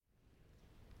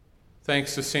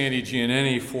Thanks to Sandy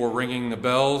Giannini for ringing the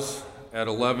bells at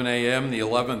 11 a.m., the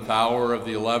 11th hour of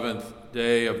the 11th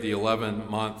day of the 11th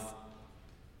month.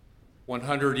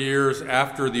 100 years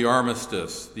after the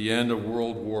armistice, the end of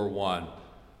World War I.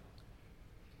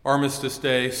 Armistice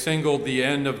Day signaled the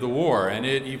end of the war, and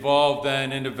it evolved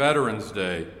then into Veterans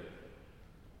Day,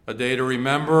 a day to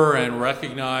remember and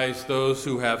recognize those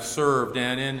who have served,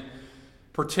 and in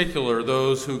particular,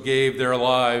 those who gave their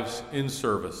lives in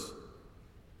service.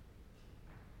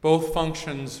 Both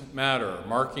functions matter,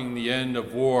 marking the end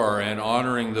of war and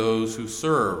honoring those who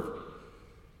served,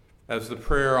 as the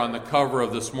prayer on the cover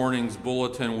of this morning's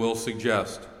bulletin will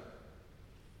suggest.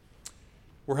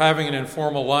 We're having an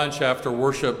informal lunch after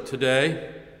worship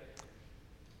today.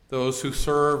 Those who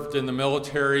served in the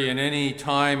military in any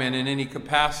time and in any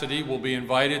capacity will be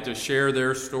invited to share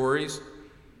their stories.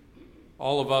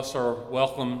 All of us are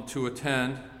welcome to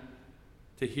attend,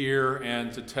 to hear,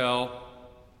 and to tell.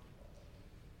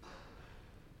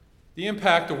 The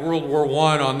impact of World War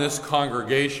I on this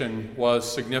congregation was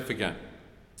significant.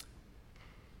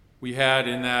 We had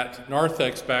in that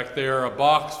narthex back there a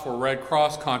box for Red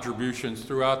Cross contributions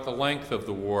throughout the length of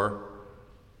the war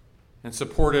and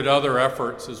supported other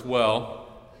efforts as well.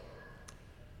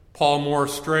 Paul Moore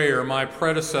Strayer, my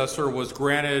predecessor, was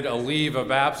granted a leave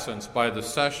of absence by the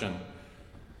session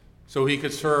so he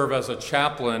could serve as a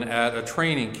chaplain at a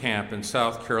training camp in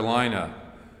South Carolina,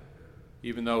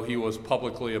 even though he was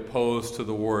publicly opposed to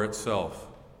the war itself.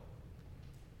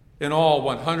 In all,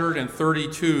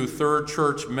 132 Third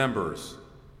Church members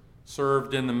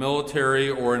served in the military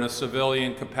or in a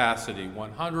civilian capacity.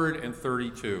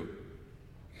 132.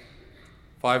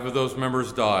 5 of those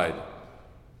members died,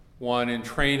 1 in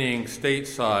training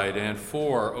stateside and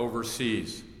 4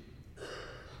 overseas.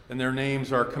 And their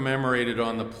names are commemorated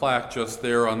on the plaque just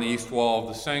there on the east wall of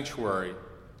the sanctuary,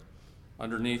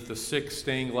 underneath the 6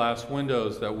 stained glass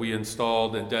windows that we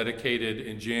installed and dedicated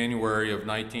in January of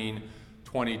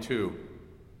 1922.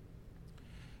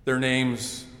 Their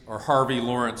names are Harvey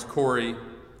Lawrence Corey,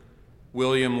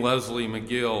 William Leslie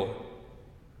McGill,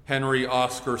 Henry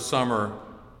Oscar Summer,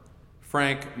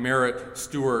 Frank Merritt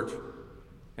Stewart,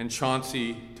 and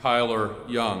Chauncey Tyler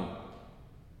Young.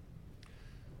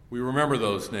 We remember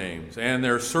those names and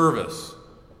their service,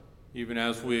 even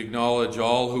as we acknowledge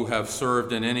all who have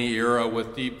served in any era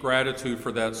with deep gratitude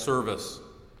for that service,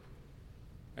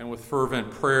 and with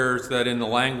fervent prayers that in the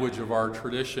language of our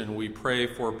tradition we pray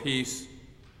for peace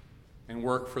and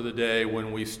work for the day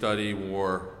when we study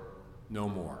war no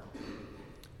more.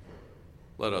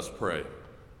 Let us pray.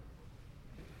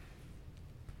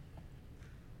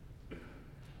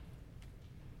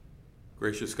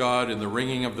 Gracious God, in the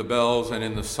ringing of the bells and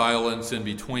in the silence in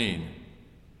between,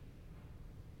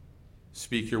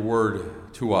 speak your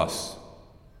word to us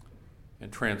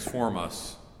and transform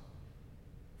us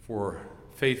for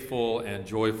faithful and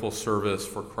joyful service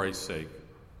for Christ's sake.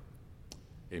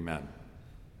 Amen.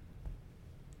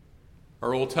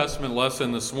 Our Old Testament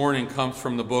lesson this morning comes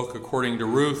from the book according to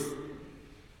Ruth,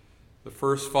 the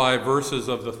first 5 verses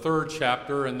of the 3rd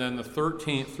chapter, and then the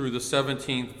 13th through the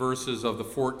 17th verses of the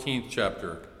 14th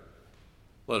chapter.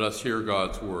 Let us hear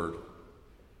God's word.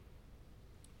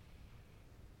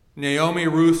 Naomi,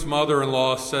 Ruth's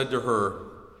mother-in-law, said to her,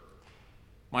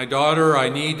 "My daughter, I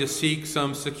need to seek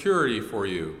some security for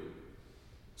you,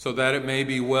 so that it may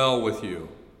be well with you.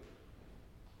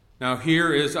 Now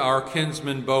here is our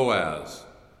kinsman Boaz,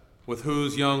 with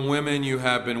whose young women you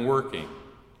have been working.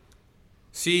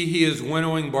 See, he is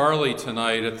winnowing barley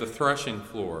tonight at the threshing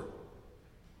floor.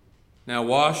 Now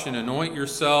wash and anoint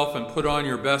yourself and put on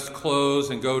your best clothes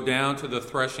and go down to the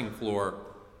threshing floor.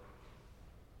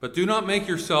 But do not make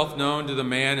yourself known to the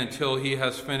man until he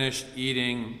has finished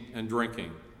eating and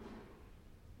drinking.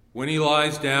 When he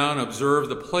lies down, observe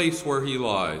the place where he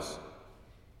lies.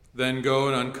 Then go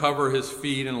and uncover his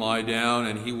feet and lie down,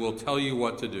 and he will tell you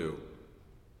what to do."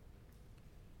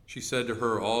 She said to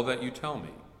her, "All that you tell me,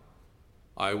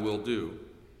 I will do."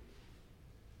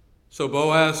 So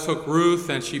Boaz took Ruth,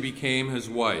 and she became his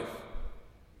wife.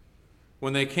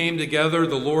 When they came together,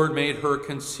 the Lord made her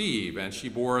conceive, and she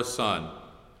bore a son.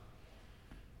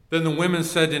 Then the women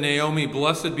said to Naomi,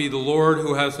 "Blessed be the Lord,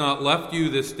 who has not left you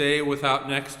this day without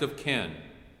next of kin,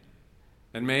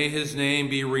 and may his name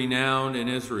be renowned in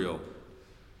Israel.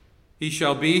 He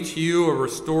shall be to you a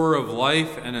restorer of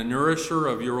life and a nourisher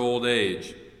of your old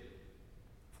age.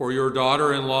 For your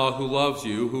daughter-in-law who loves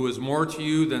you, who is more to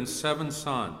you than 7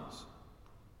 sons,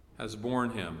 has borne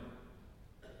him."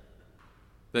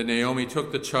 Then Naomi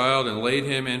took the child and laid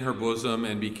him in her bosom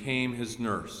and became his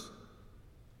nurse.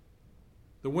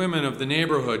 The women of the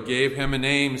neighborhood gave him a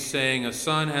name, saying, "A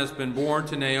son has been born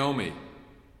to Naomi."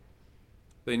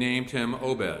 They named him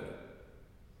Obed.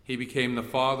 He became the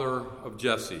father of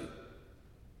Jesse,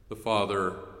 the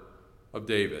father of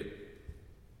David.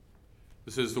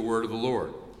 This is the word of the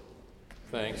Lord.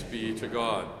 Thanks be to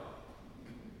God.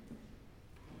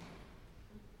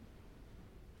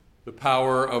 The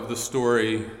power of the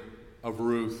story of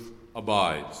Ruth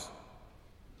abides.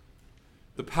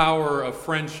 The power of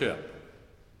friendship,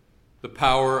 the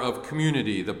power of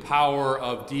community, the power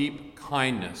of deep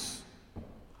kindness,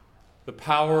 the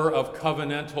power of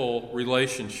covenantal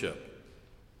relationship,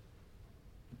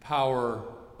 the power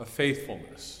of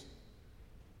faithfulness,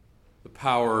 the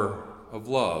power of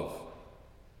love,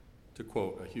 to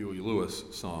quote a Huey Lewis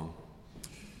song.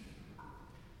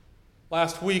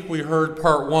 Last week we heard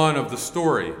part one of the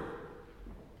story.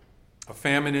 A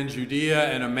famine in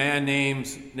Judea, and a man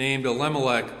named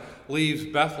Elimelech leaves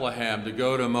Bethlehem to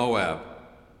go to Moab.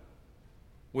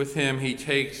 With him he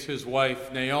takes his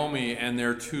wife Naomi and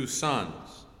their 2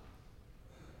 sons,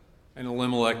 and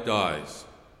Elimelech dies.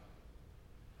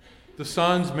 The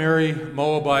sons marry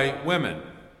Moabite women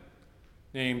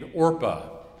named Orpah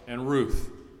and Ruth.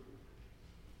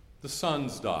 The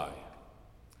sons die.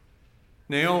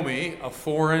 Naomi, a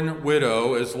foreign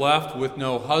widow, is left with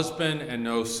no husband and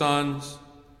no sons,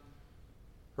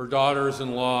 her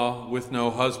daughters-in-law with no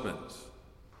husbands.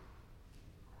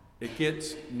 It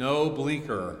gets no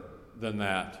bleaker than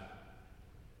that.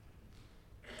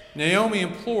 Naomi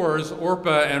implores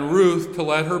Orpah and Ruth to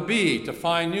let her be, to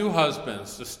find new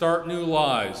husbands, to start new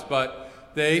lives, but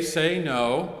they say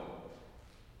no.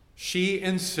 She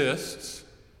insists,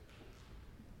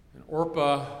 and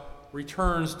Orpah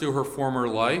returns to her former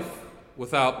life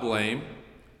without blame.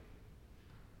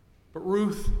 But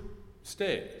Ruth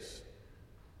stays.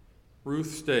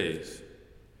 Ruth stays.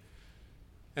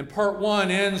 And part one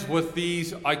ends with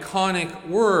these iconic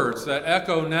words that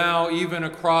echo now even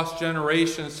across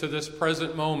generations to this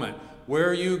present moment.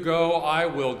 Where you go, I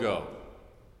will go.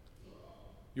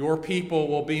 Your people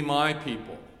will be my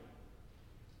people.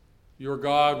 Your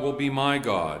God will be my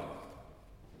God.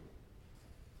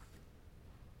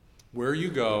 Where you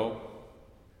go,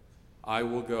 I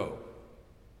will go.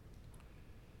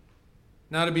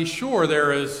 Now, to be sure,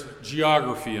 there is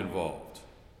geography involved.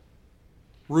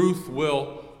 Ruth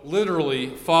will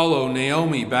literally follow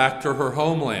Naomi back to her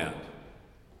homeland,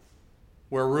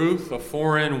 where Ruth, a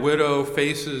foreign widow,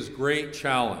 faces great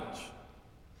challenge.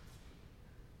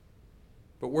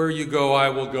 But where you go, I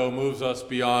will go moves us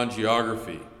beyond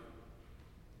geography.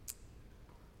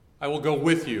 I will go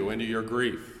with you into your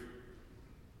grief.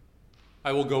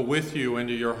 I will go with you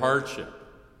into your hardship.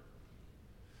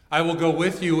 I will go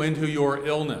with you into your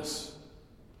illness.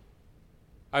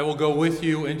 I will go with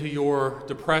you into your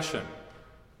depression.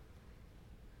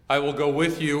 I will go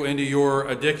with you into your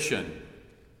addiction.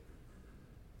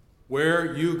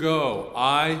 Where you go,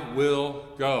 I will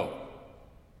go.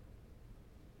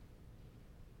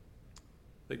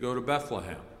 They go to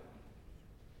Bethlehem.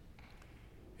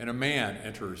 And a man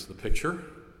enters the picture.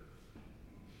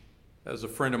 As a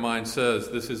friend of mine says,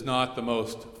 this is not the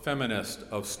most feminist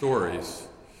of stories.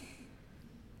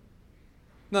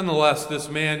 Nonetheless, this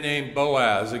man named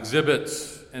Boaz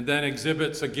exhibits, and then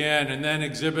exhibits again, and then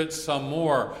exhibits some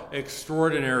more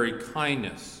extraordinary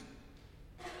kindness.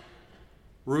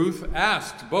 Ruth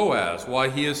asked Boaz why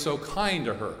he is so kind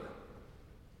to her,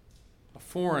 a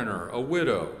foreigner, a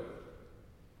widow.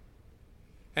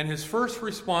 And his first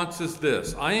response is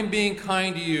this: I am being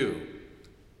kind to you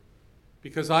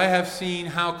because I have seen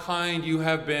how kind you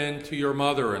have been to your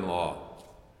mother-in-law.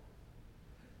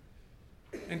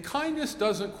 And kindness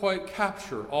doesn't quite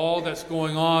capture all that's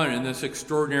going on in this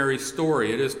extraordinary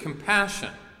story. It is compassion,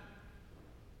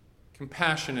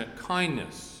 compassionate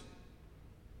kindness.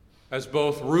 As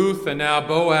both Ruth and now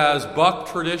Boaz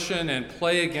buck tradition and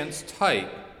play against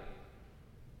type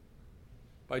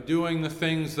by doing the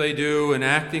things they do and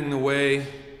acting the way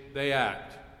they act.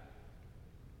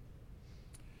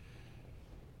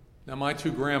 Now, my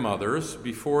 2 grandmothers,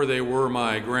 before they were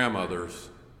my grandmothers,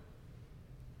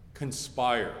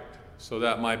 conspired so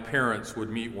that my parents would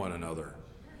meet one another.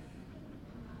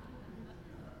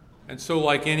 And so,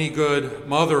 like any good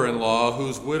mother-in-law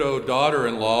whose widowed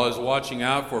daughter-in-law is watching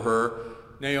out for her,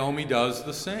 Naomi does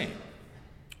the same.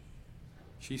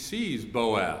 She sees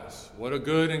Boaz, what a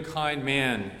good and kind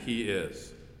man he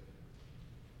is.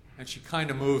 And she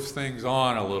kind of moves things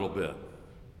on a little bit.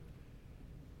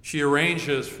 She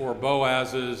arranges for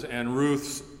Boaz's and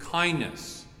Ruth's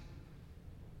kindness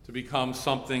to become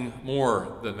something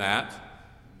more than that.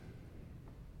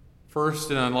 First,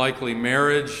 an unlikely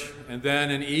marriage, and then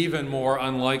an even more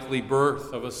unlikely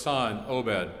birth of a son,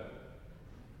 Obed.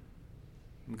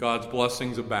 And God's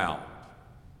blessings abound.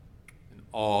 And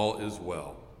all is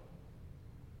well.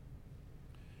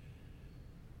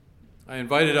 I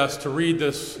invited us to read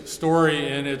this story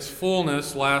in its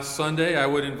fullness last Sunday. I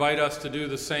would invite us to do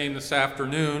the same this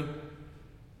afternoon.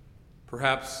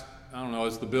 Perhaps, I don't know,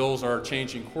 as the Bills are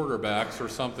changing quarterbacks or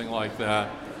something like that.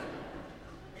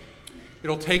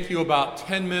 It'll take you about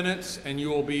 10 minutes and you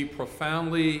will be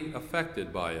profoundly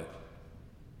affected by it.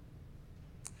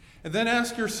 And then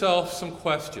ask yourself some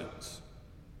questions.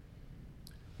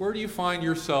 Where do you find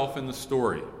yourself in the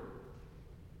story?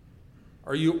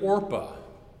 Are you Orpah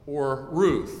or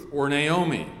Ruth or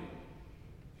Naomi,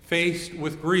 faced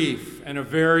with grief and a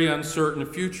very uncertain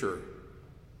future?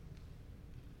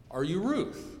 Are you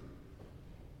Ruth,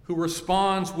 who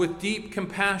responds with deep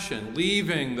compassion,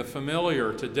 leaving the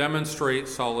familiar to demonstrate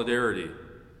solidarity?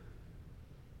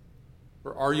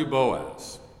 Or are you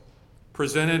Boaz,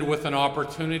 presented with an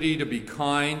opportunity to be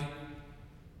kind,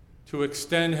 to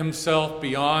extend himself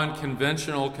beyond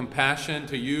conventional compassion,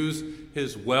 to use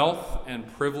his wealth and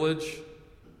privilege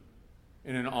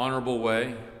in an honorable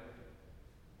way?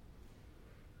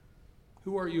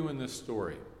 Who are you in this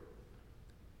story?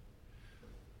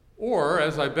 Or,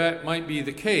 as I bet might be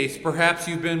the case, perhaps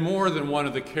you've been more than one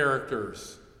of the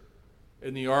characters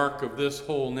in the arc of this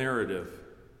whole narrative.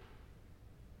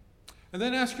 And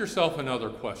then ask yourself another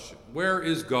question. Where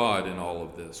is God in all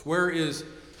of this? Where is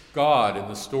God in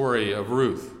the story of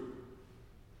Ruth?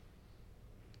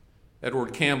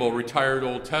 Edward Campbell, retired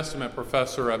Old Testament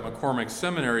professor at McCormick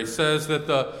Seminary, says that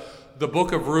the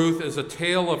book of Ruth is a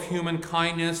tale of human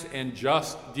kindness and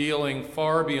just dealing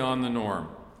far beyond the norm.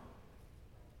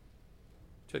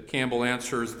 Ted Campbell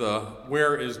answers the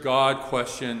 "where is God"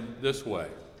 question this way.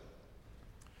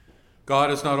 God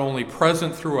is not only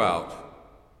present throughout,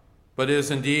 but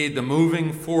is indeed the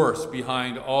moving force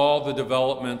behind all the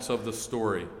developments of the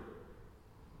story.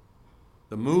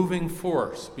 The moving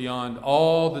force beyond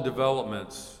all the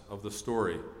developments of the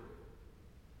story.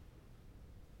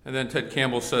 And then Ted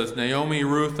Campbell says, Naomi,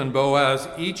 Ruth, and Boaz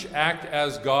each act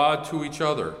as God to each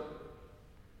other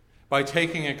by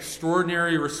taking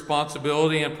extraordinary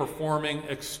responsibility and performing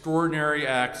extraordinary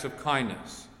acts of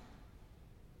kindness.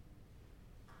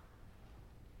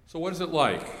 So what is it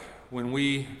like when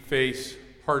we face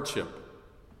hardship?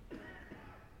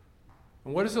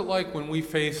 And what is it like when we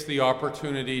face the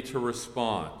opportunity to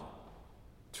respond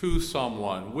to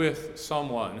someone, with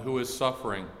someone who is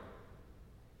suffering?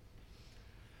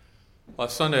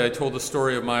 Last Sunday I told the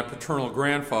story of my paternal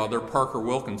grandfather, Parker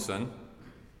Wilkinson.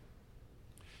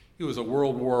 He was a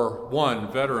World War I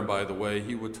veteran, by the way.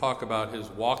 He would talk about his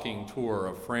walking tour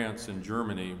of France and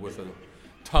Germany with a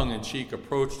tongue-in-cheek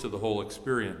approach to the whole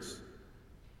experience.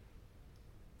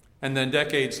 And then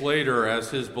decades later, as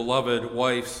his beloved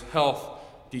wife's health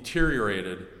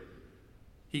deteriorated,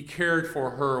 he cared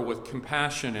for her with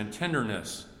compassion and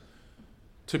tenderness,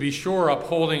 to be sure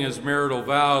upholding his marital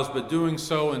vows, but doing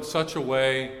so in such a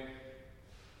way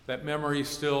that memories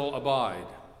still abide.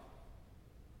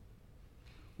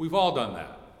 We've all done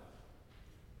that.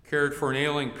 Cared for an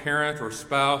ailing parent or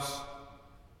spouse,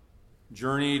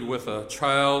 journeyed with a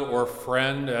child or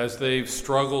friend as they've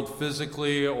struggled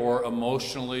physically or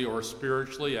emotionally or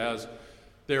spiritually, as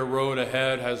their road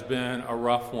ahead has been a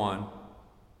rough one.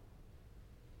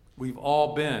 We've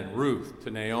all been Ruth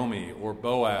to Naomi or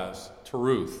Boaz to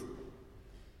Ruth.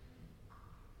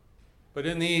 But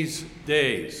in these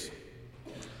days,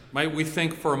 might we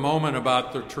think for a moment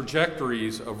about the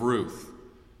trajectories of Ruth,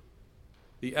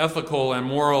 the ethical and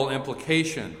moral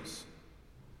implications,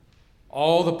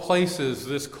 all the places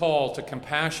this call to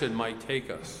compassion might take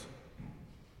us.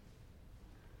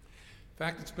 In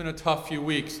fact, it's been a tough few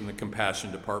weeks in the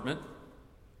compassion department.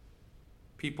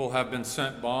 People have been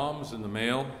sent bombs in the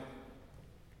mail.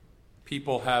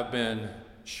 People have been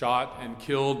shot and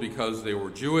killed because they were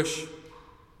Jewish,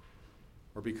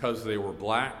 or because they were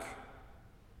black,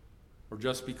 or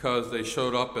just because they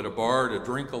showed up at a bar to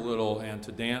drink a little and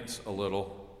to dance a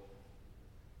little.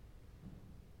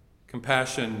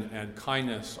 Compassion and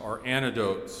kindness are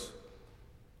antidotes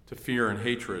to fear and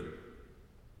hatred.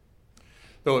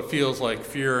 Though it feels like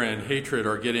fear and hatred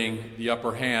are getting the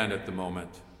upper hand at the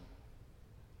moment.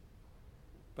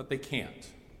 But they can't.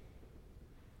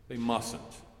 They mustn't.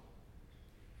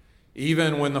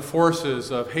 Even when the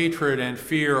forces of hatred and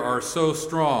fear are so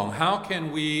strong, how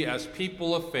can we as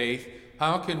people of faith,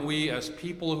 how can we as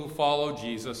people who follow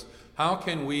Jesus, how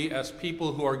can we as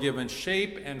people who are given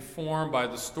shape and form by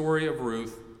the story of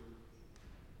Ruth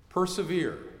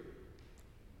persevere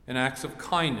in acts of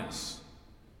kindness?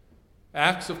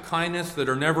 Acts of kindness that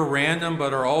are never random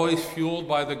but are always fueled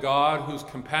by the God whose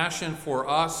compassion for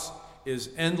us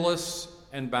is endless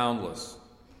and boundless.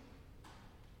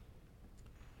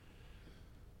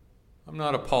 I'm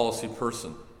not a policy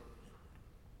person,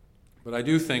 but I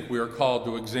do think we are called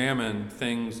to examine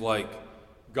things like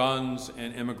guns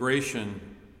and immigration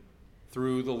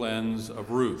through the lens of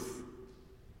Ruth.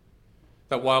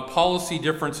 That while policy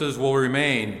differences will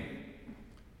remain,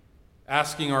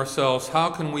 asking ourselves, how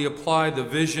can we apply the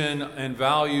vision and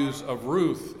values of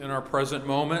Ruth in our present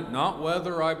moment? Not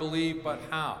whether I believe, but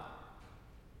how.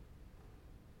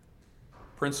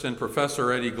 Princeton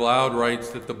professor Eddie Glaude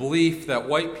writes that the belief that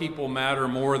white people matter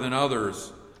more than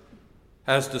others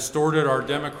has distorted our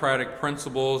democratic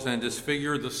principles and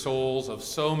disfigured the souls of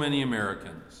so many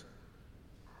Americans.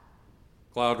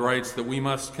 Glaude writes that we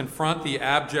must confront the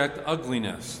abject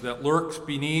ugliness that lurks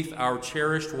beneath our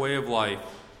cherished way of life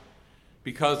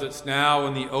because it's now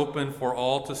in the open for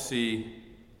all to see.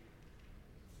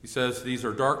 He says these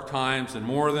are dark times, and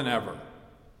more than ever,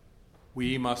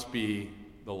 we must be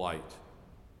the light.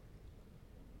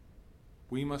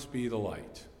 We must be the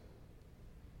light.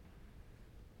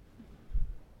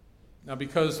 Now,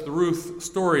 because the Ruth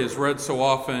story is read so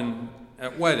often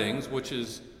at weddings, which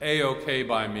is A-OK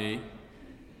by me,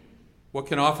 what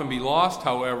can often be lost,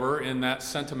 however, in that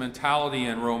sentimentality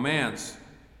and romance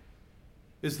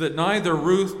is that neither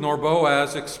Ruth nor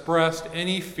Boaz expressed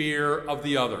any fear of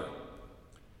the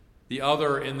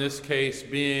other in this case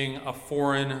being a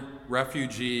foreign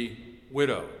refugee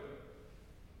widow.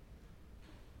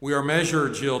 We are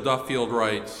measured, Jill Duffield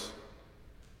writes,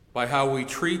 by how we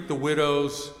treat the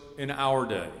widows in our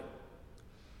day.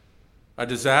 A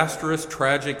disastrous,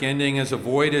 tragic ending is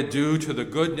avoided due to the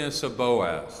goodness of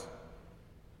Boaz.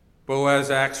 Boaz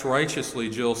acts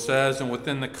righteously, Jill says, and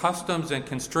within the customs and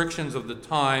constrictions of the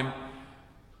time,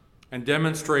 and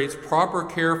demonstrates proper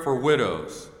care for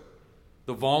widows,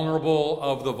 the vulnerable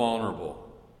of the vulnerable.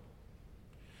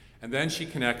 And then she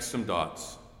connects some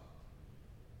dots.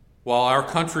 While our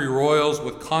country roils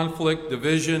with conflict,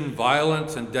 division,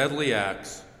 violence, and deadly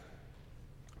acts,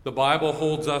 the Bible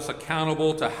holds us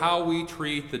accountable to how we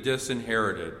treat the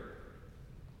disinherited.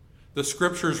 The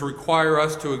Scriptures require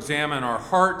us to examine our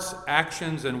hearts,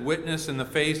 actions, and witness in the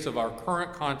face of our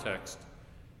current context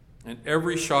and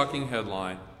every shocking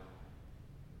headline,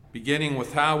 beginning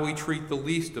with how we treat the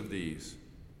least of these,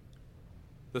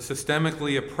 the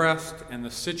systemically oppressed and the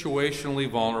situationally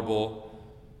vulnerable,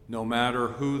 no matter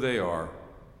who they are.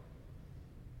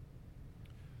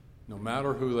 No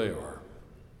matter who they are.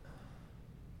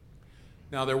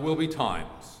 Now, there will be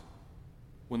times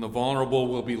when the vulnerable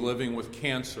will be living with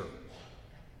cancer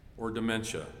or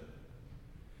dementia.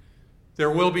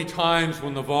 There will be times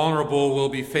when the vulnerable will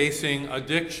be facing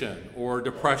addiction or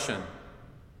depression.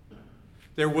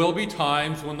 There will be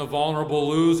times when the vulnerable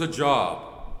lose a job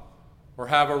or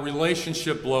have a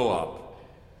relationship blow up.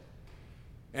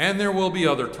 And there will be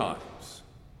other times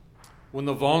when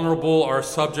the vulnerable are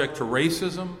subject to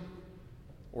racism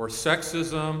or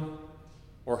sexism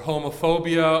or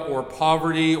homophobia or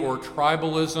poverty or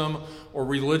tribalism or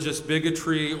religious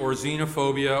bigotry or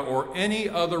xenophobia or any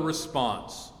other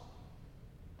response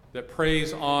that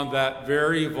preys on that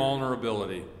very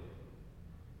vulnerability.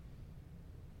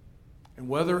 And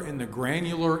whether in the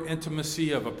granular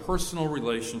intimacy of a personal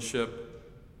relationship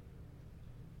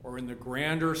or in the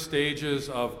grander stages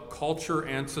of culture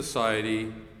and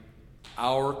society,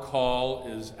 our call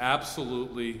is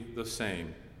absolutely the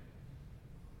same.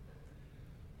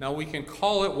 Now, we can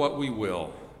call it what we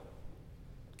will: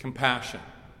 compassion,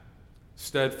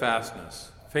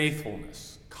 steadfastness,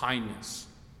 faithfulness, kindness,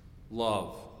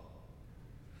 love.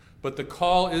 But the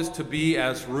call is to be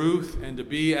as Ruth and to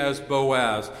be as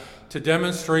Boaz, to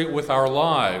demonstrate with our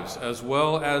lives as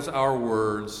well as our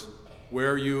words,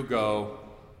 where you go,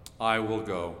 I will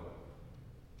go.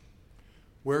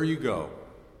 Where you go,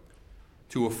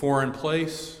 to a foreign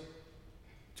place,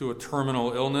 to a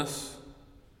terminal illness,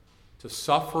 to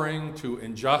suffering, to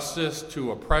injustice,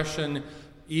 to oppression,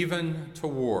 even to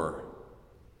war.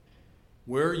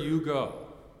 Where you go,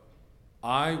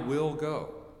 I will go.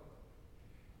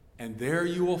 And there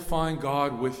you will find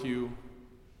God with you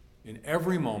in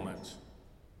every moment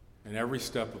and every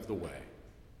step of the way.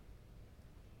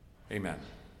 Amen.